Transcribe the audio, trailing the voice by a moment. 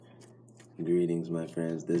Greetings, my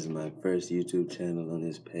friends. This is my first YouTube channel on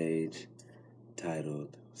this page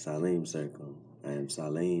titled Salim Circle. I am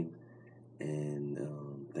Salim, and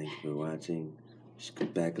thank you for watching.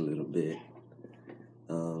 Scoot back a little bit.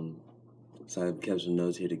 So I've kept some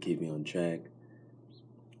notes here to keep me on track.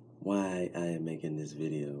 Why I am making this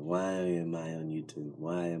video, why am I on YouTube,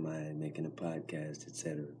 why am I making a podcast,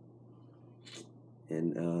 etc.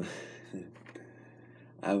 And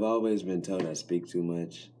I've always been told I speak too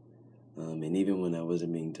much. And even when I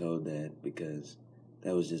wasn't being told that, because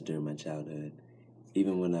that was just during my childhood,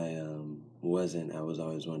 even when I wasn't, I was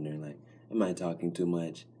always wondering, like, am I talking too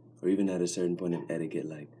much? Or even at a certain point of etiquette,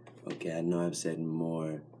 like, okay, I know I've said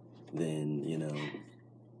more than,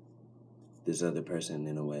 this other person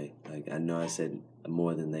in a way. Like, I know I said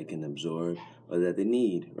more than they can absorb or that they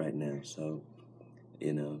need right now. So,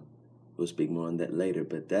 we'll speak more on that later.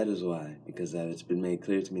 But that is why, because it's been made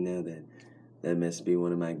clear to me now that must be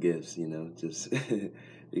one of my gifts, just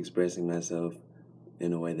expressing myself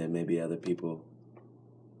in a way that maybe other people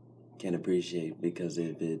can appreciate because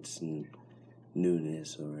of its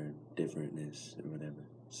newness or differentness or whatever.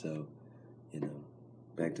 So,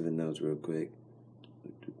 back to the notes real quick.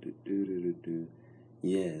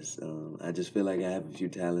 Yes, I just feel like I have a few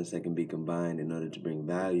talents that can be combined in order to bring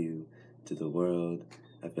value to the world.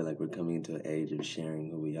 I feel like we're coming into an age of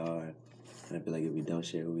sharing who we are. And I feel like if we don't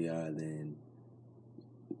share who we are, then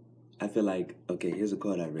I feel like, okay, here's a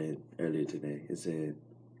quote I read earlier today. It said,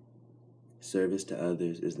 service to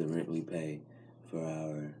others is the rent we pay for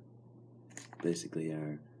our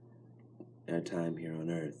time here on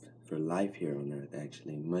earth, for life here on earth,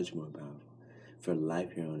 actually, much more powerful, for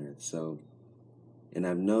life here on earth. So, and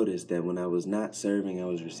I've noticed that when I was not serving, I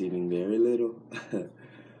was receiving very little,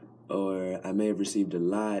 or I may have received a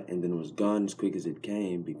lot and then it was gone as quick as it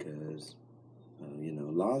came because,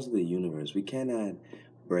 laws of the universe, we cannot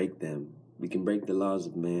break them. We can break the laws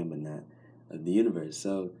of man, but not of the universe.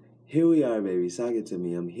 So here we are, baby. Sock it to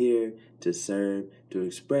me. I'm here to serve, to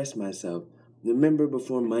express myself. Remember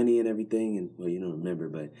before money and everything, and well, you don't remember,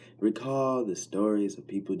 but recall the stories of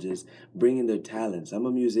people just bringing their talents. I'm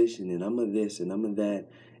a musician, and I'm a this, and I'm a that,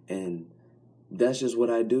 and that's just what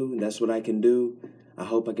I do. That's what I can do. I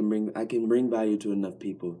hope I can bring value to enough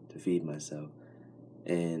people to feed myself,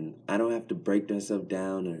 and I don't have to break myself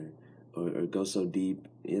down or go so deep,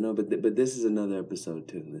 But this is another episode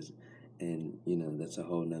too, and that's a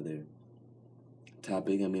whole nother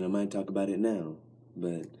topic. I mean, I might talk about it now,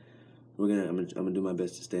 but I'm gonna do my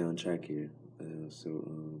best to stay on track here.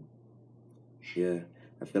 Yeah,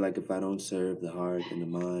 I feel like if I don't serve the heart and the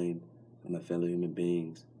mind of my fellow human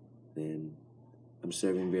beings, then I'm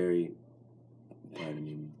serving very. Pardon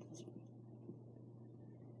me.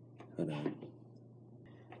 Hold on.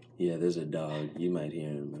 Yeah, there's a dog. You might hear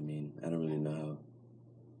him. I mean, I don't really know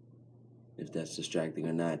if that's distracting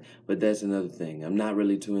or not. But that's another thing. I'm not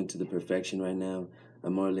really too into the perfection right now.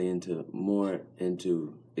 I'm more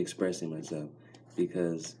into expressing myself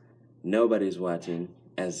because nobody's watching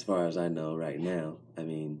as far as I know right now. I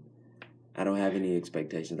mean, I don't have any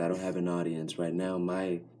expectations. I don't have an audience right now.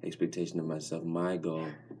 My expectation of myself, my goal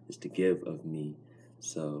is to give of me.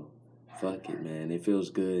 So, fuck it, man. It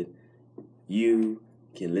feels good. You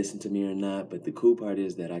can listen to me or not, but the cool part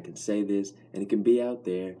is that I can say this and it can be out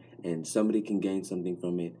there and somebody can gain something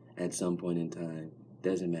from it at some point in time.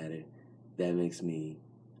 Doesn't matter.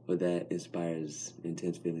 That inspires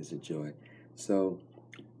intense feelings of joy. So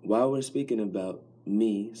while we're speaking about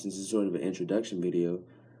me, since it's sort of an introduction video,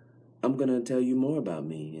 I'm going to tell you more about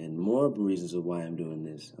me and more reasons of why I'm doing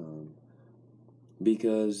this.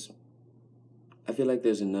 Because I feel like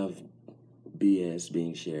there's enough BS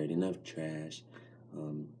being shared, enough trash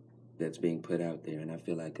that's being put out there, and I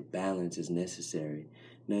feel like a balance is necessary.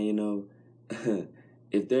 Now,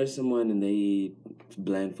 if there's someone and they eat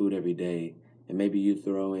bland food every day, and maybe you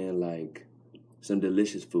throw in like some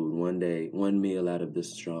delicious food one day, one meal out of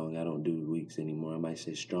this strong. I don't do weeks anymore. I might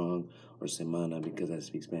say strong or semana because I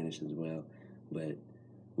speak Spanish as well, but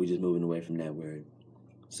we're just moving away from that word.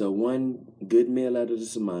 So one good meal out of the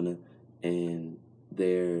semana, and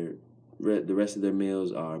the rest of their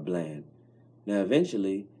meals are bland. Now,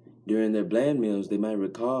 eventually, during their bland meals, they might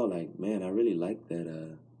recall, like, man, I really like that.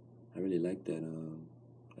 A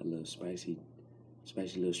little spicy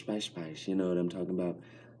little spice. You know what I'm talking about?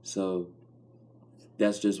 So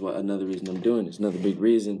that's just another reason I'm doing this. Another big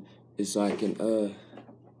reason is so I can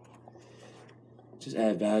just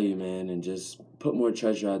add value, man, and just put more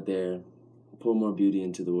treasure out there, pour more beauty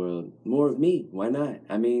into the world. More of me. Why not?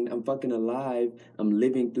 I mean, I'm fucking alive. I'm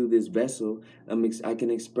living through this vessel. I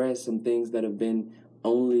can express some things that have been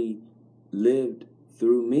only lived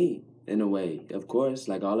through me. in a way. Of course,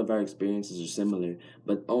 like all of our experiences are similar,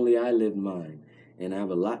 but only I lived mine. And I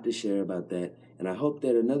have a lot to share about that. And I hope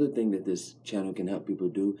that another thing that this channel can help people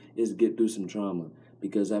do is get through some trauma.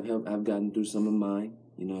 Because I've gotten through some of mine,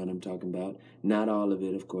 you know what I'm talking about. Not all of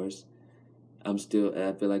it, of course. I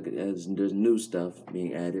feel like there's new stuff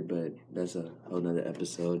being added, but that's a whole nother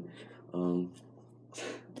episode. Um,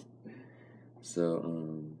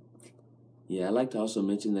 so, yeah, I'd like to also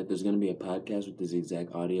mention that there's going to be a podcast with this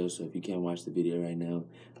exact audio, so if you can't watch the video right now,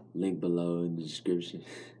 link below in the description.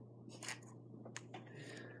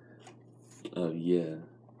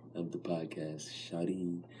 Of the podcast.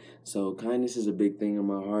 Shawty. So kindness is a big thing in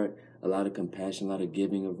my heart. A lot of compassion, a lot of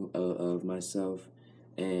giving of myself,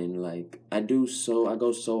 and like I go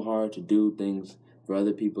so hard to do things for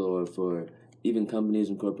other people or for even companies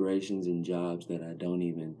and corporations and jobs that don't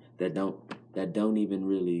even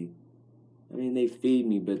really. I mean, they feed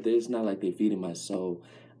me, but it's not like they feeding my soul.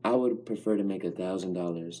 I would prefer to make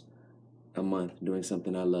 $1,000 a month doing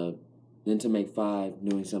something I love than to make 5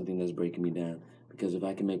 doing something that's breaking me down. Because if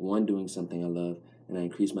I can make 1 doing something I love and I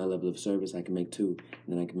increase my level of service, I can make 2,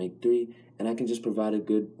 and then I can make 3, and I can just provide a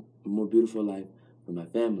good, more beautiful life for my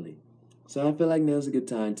family. So I feel like now's a good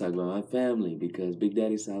time to talk about my family because Big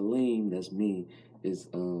Daddy Salim, that's me, is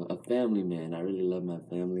a family man. I really love my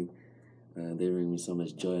family. They bring me so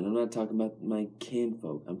much joy. And I'm not talking about my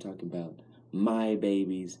kinfolk. I'm talking about my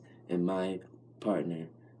babies and my partner,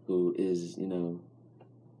 who is,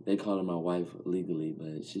 they call her my wife legally,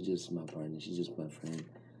 but she's just my partner. She's just my friend.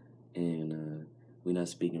 And we're not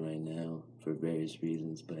speaking right now for various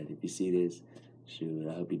reasons. But if you see this, shoot,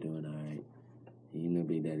 I hope you're doing all right. You know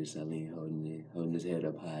Big Daddy Salim holding his head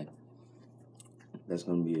up high. That's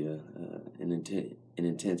going to be an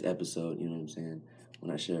intense episode, you know what I'm saying,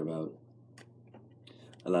 when I share about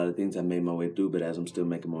a lot of things I made my way through, but as I'm still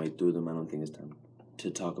making my way through them, I don't think it's time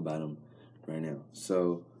to talk about them right now.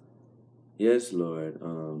 So, yes, Lord,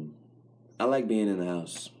 I like being in the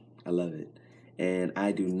house. I love it. And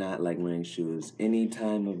I do not like wearing shoes. Any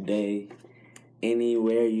time of day,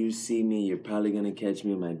 anywhere you see me, you're probably going to catch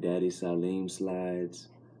me in my Daddy Salim slides.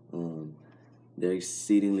 They're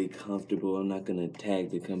exceedingly comfortable. I'm not going to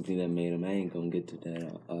tag the company that made them. I ain't going to get to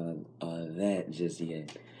that just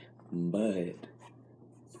yet. But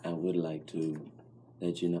I would like to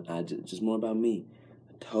let you know, just more about me.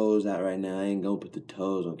 Toes out right now. I ain't gonna put the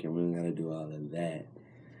toes on camera. We ain't gotta do all of that.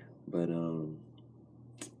 But,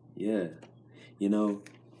 yeah.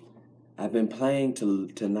 I've been playing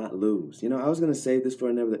to not lose. I was gonna save this for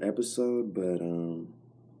another episode, but,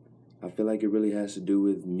 I feel like it really has to do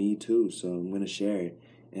with me too, so I'm gonna share it.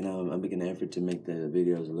 And I'm making an effort to make the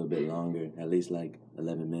videos a little bit longer, at least like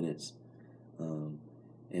 11 minutes.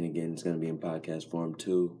 And again, it's going to be in podcast form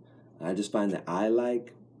too. I just find that I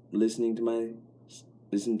like listening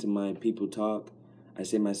to my people talk. I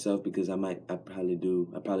say myself because I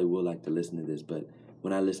probably will like to listen to this, but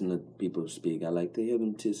when I listen to people speak, I like to hear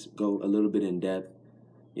them just go a little bit in depth.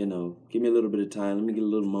 Give me a little bit of time. Let me get a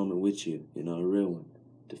little moment with you, a real one,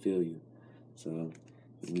 to feel you. So,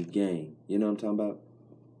 gang, you know what I'm talking about?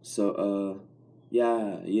 So,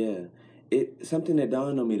 yeah. Something that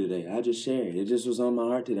dawned on me today. I just shared. It just was on my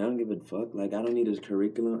heart today. I don't give a fuck. Like, I don't need a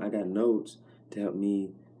curriculum. I got notes to help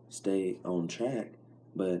me stay on track.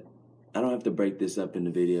 But I don't have to break this up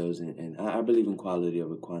into videos. And I believe in quality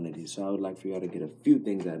over quantity. So I would like for y'all to get a few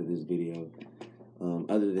things out of this video.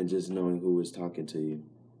 Other than just knowing who is talking to you.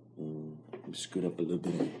 Screwed up a little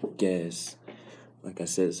bit of gas. Like I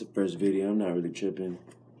said, it's the first video. I'm not really tripping.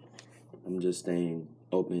 I'm just staying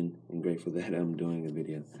open and grateful that I'm doing a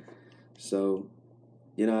video. So,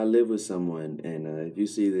 I live with someone, and if you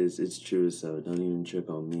see this, it's true, so don't even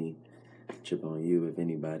trip on me. Trip on you, if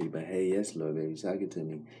anybody. But hey, yes, Lord, baby, talk it to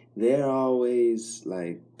me. They're always,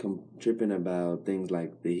 like, tripping about things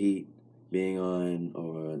like the heat being on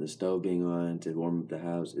or the stove being on to warm up the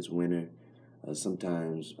house. It's winter.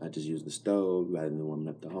 Sometimes I just use the stove rather than warming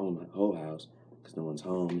up the whole house because no one's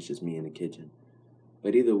home. It's just me in the kitchen.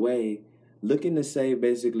 But either way, looking to save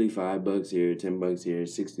basically $5 here, $10 here,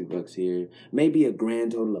 $60 here, maybe a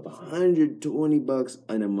grand total of $120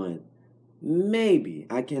 in a month. Maybe.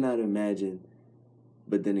 I cannot imagine.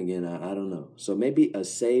 But then again, I don't know. So maybe a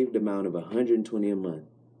saved amount of $120 a month.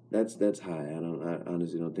 That's high. I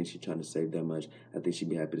honestly don't think she's trying to save that much. I think she'd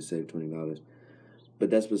be happy to save $20. But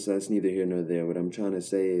that's neither here nor there. What I'm trying to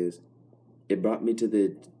say is, it brought me to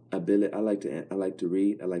the ability. I like to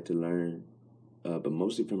read. I like to learn. But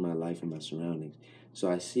mostly from my life and my surroundings. So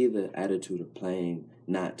I see the attitude of playing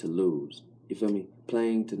not to lose. You feel me?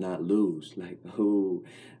 Playing to not lose. Like,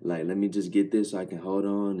 let me just get this so I can hold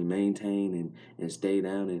on and maintain and stay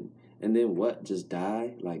down And then what? Just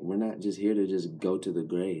die? Like, we're not just here to just go to the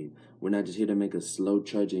grave. We're not just here to make a slow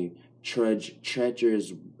treacherous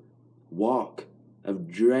walk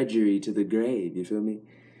of drudgery to the grave. You feel me?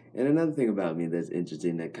 And another thing about me that's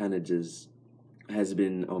interesting that kind of just has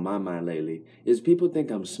been on my mind lately is people think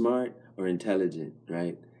I'm smart or intelligent,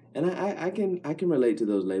 right? And I can relate to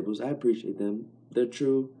those labels. I appreciate them. They're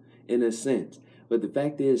true in a sense. But the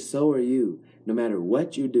fact is, so are you. No matter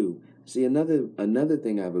what you do. See, another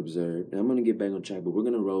thing I've observed, and I'm gonna get back on track, but we're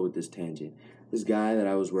gonna roll with this tangent. This guy that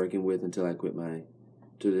I was working with until I quit I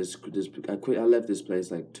left this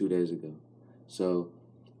place like 2 days ago. So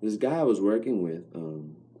this guy I was working with,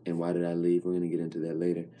 and why did I leave? We're gonna get into that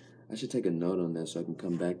later. I should take a note on that so I can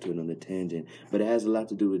come back to it on the tangent. But it has a lot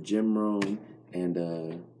to do with Jim Rohn and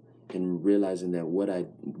realizing that what I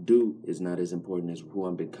do is not as important as who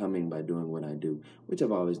I'm becoming by doing what I do, which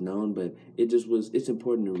I've always known, but it's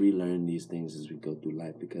important to relearn these things as we go through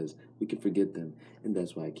life because we can forget them, and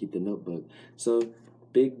that's why I keep the notebook. So,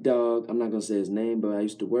 big dog, I'm not going to say his name, but I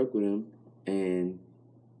used to work with him, and,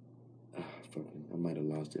 I might have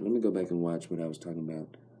lost it. Let me go back and watch what I was talking about.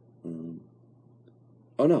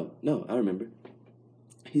 No, I remember.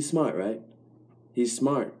 He's smart, right? He's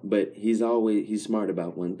smart, but he's smart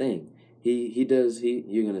about one thing.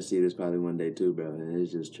 You're gonna see this probably one day too, bro, and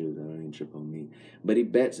it's just true, I don't even trip on me. But he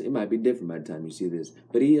bets, it might be different by the time you see this,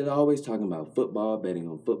 but he is always talking about football, betting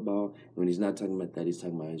on football. When he's not talking about that, he's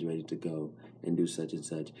talking about he's ready to go and do such and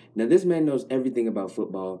such. Now, this man knows everything about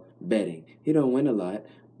football betting. He don't win a lot,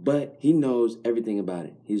 but he knows everything about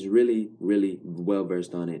it. He's really, really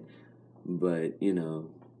well-versed on it, but,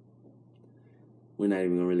 we're not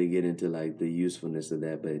even gonna really get into like the usefulness of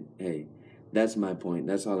that, but hey, that's my point.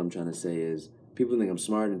 That's all I'm trying to say is people think I'm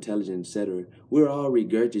smart, intelligent, etc. We're all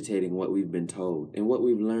regurgitating what we've been told and what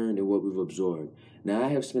we've learned and what we've absorbed. Now, I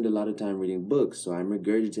have spent a lot of time reading books, so I'm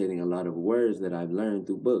regurgitating a lot of words that I've learned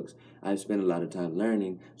through books. I've spent a lot of time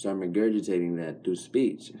learning, so I'm regurgitating that through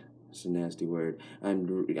speech. It's a nasty word. I'm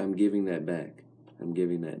giving that back. I'm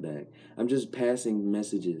just passing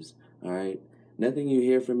messages, all right? Nothing you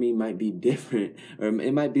hear from me might be different, or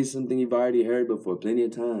it might be something you've already heard before plenty of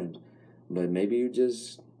times. But maybe you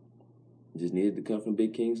just needed to come from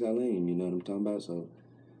Big King Salim, you know what I'm talking about? So,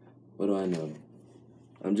 what do I know?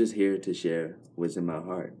 I'm just here to share what's in my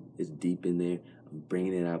heart. It's deep in there. I'm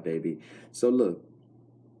bringing it out, baby. So look,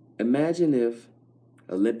 imagine if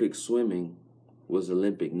Olympic swimming was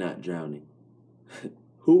Olympic not drowning.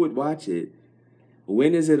 Who would watch it?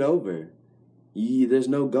 When is it over? There's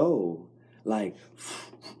no goal. Like,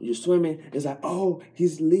 you're swimming, it's like, oh,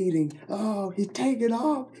 he's leading. Oh, he's taking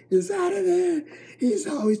off. He's out of there. He's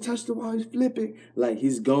touched the wall. He's flipping. Like,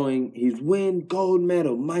 he's win gold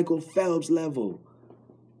medal, Michael Phelps level.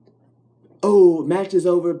 Oh, match is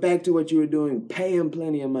over. Back to what you were doing. Pay him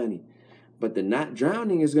plenty of money. But the not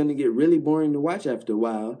drowning is going to get really boring to watch after a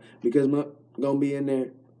while because I'm going to be in there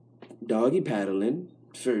doggy paddling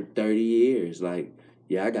for 30 years. Like,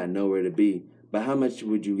 yeah, I got nowhere to be. But how much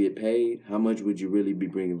would you get paid? How much would you really be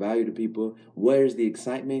bringing value to people? Where's the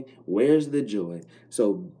excitement? Where's the joy?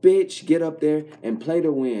 So, bitch, get up there and play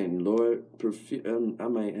to win, Lord. I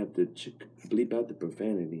might have to bleep out the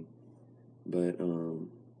profanity. But,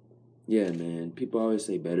 yeah, man. People always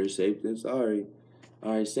say better safe than sorry.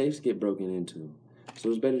 All right, safes get broken into.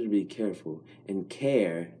 So it's better to be careful and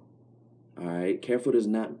care. All right, careful is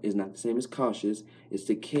not the same as cautious. It's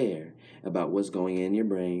to care about what's going in your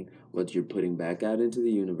brain, what you're putting back out into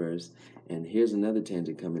the universe. And here's another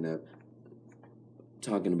tangent coming up,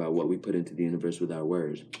 talking about what we put into the universe with our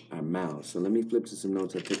words, our mouths. So let me flip to some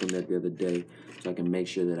notes I took on that the other day so I can make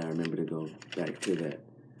sure that I remember to go back to that.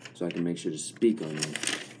 So I can make sure to speak on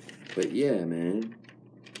that. But yeah, man.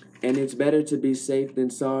 And it's better to be safe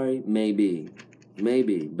than sorry? Maybe.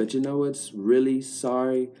 But you know what's really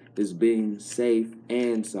sorry is being safe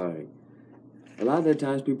and sorry. A lot of the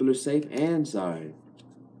times people are safe and sorry.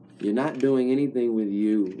 You're not doing anything with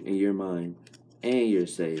you in your mind, and you're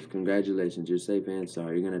safe. Congratulations, you're safe and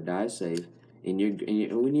sorry. You're gonna die safe, and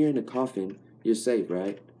when you're in a coffin, you're safe,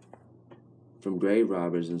 right? From grave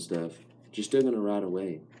robbers and stuff. But you're still gonna rot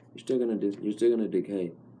away. You're still gonna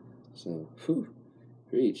decay. So,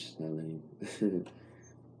 preach, Salim.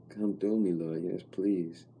 Come through me, Lord. Yes,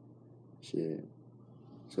 please. Shit.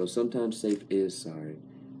 So sometimes safe is sorry,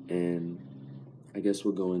 and I guess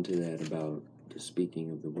we'll go into that about the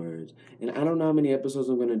speaking of the words. And I don't know how many episodes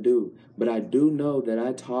I'm going to do, but I do know that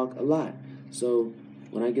I talk a lot. So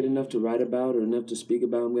when I get enough to write about or enough to speak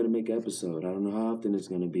about, I'm going to make an episode. I don't know how often it's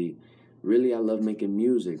going to be. Really, I love making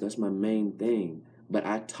music. That's my main thing. But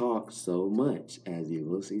I talk so much, as you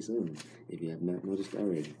will see soon, if you have not noticed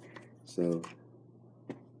already. So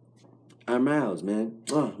our mouths, man.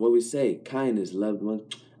 What we say, kindness, loved ones.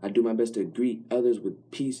 I do my best to greet others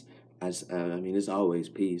with peace. I mean, it's always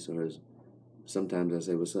peace, or sometimes I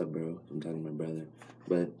say, "What's up, bro?" I'm talking to my brother,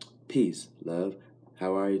 but peace, love.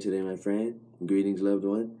 How are you today, my friend? Greetings, loved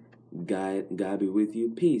one. God be with you.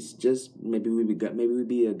 Peace. Just maybe we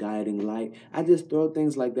be a guiding light. I just throw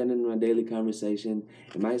things like that in my daily conversation.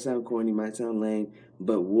 It might sound corny, might sound lame,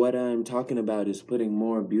 but what I'm talking about is putting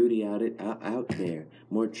more beauty out there,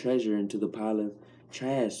 more treasure into the pile of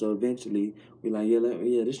trash. So eventually, we're like,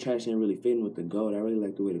 yeah, this trash ain't really fitting with the gold. I really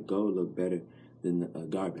like the way the gold look better than the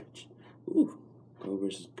garbage. Ooh, gold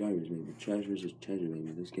versus garbage, maybe. Trash versus treasure,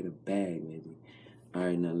 maybe. Let's get a bag, maybe. All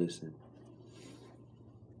right, now listen.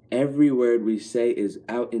 Every word we say is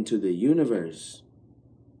out into the universe.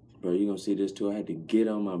 Bro, you're going to see this too. I had to get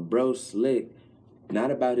on my bro Slick.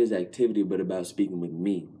 Not about his activity, but about speaking with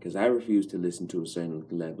me. Because I refuse to listen to a certain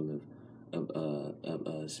level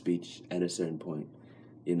of speech at a certain point.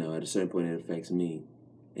 You know, at a certain point it affects me.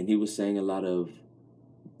 And he was saying a lot of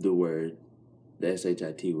the word, the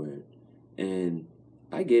SHIT word. And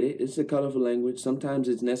I get it. It's a colorful language. Sometimes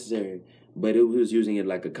it's necessary. But it was using it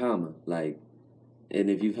like a comma. Like, and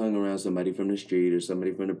if you've hung around somebody from the street or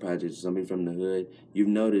somebody from the project or somebody from the hood, you've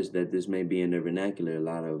noticed that this may be in their vernacular. A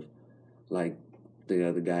lot of, like, the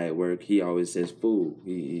other guy at work, he always says fool.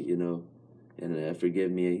 He you know, and forgive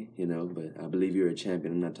me, you know, but I believe you're a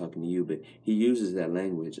champion. I'm not talking to you, but he uses that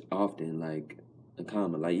language often, like a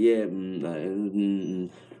comma, like yeah.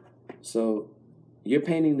 So you're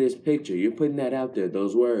painting this picture. You're putting that out there.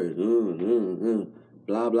 Those words,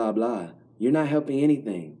 blah blah blah. You're not helping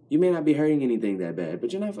anything. You may not be hurting anything that bad,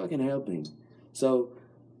 but you're not fucking helping. So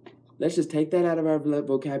let's just take that out of our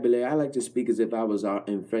vocabulary. I like to speak as if I was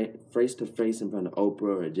face to face in front of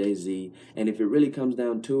Oprah or Jay-Z. And if it really comes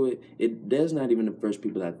down to it, there's not even the first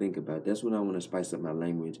people I think about. That's when I want to spice up my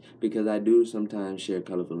language. Because I do sometimes share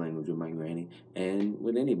colorful language with my granny and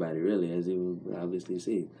with anybody, really, as you will obviously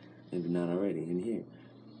see, if not already in here.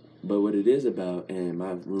 But what it is about, and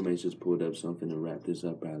my roommates just pulled up, so I'm finna wrap this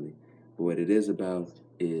up probably. But what it is about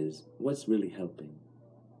is what's really helping.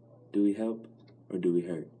 Do we help or do we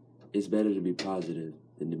hurt? It's better to be positive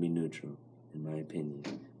than to be neutral, in my opinion,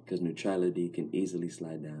 because neutrality can easily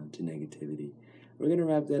slide down to negativity. We're going to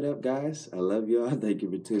wrap that up, guys. I love y'all. Thank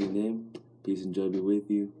you for tuning in. Peace and joy be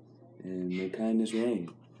with you, and may kindness reign.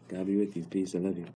 God be with you. Peace. I love you.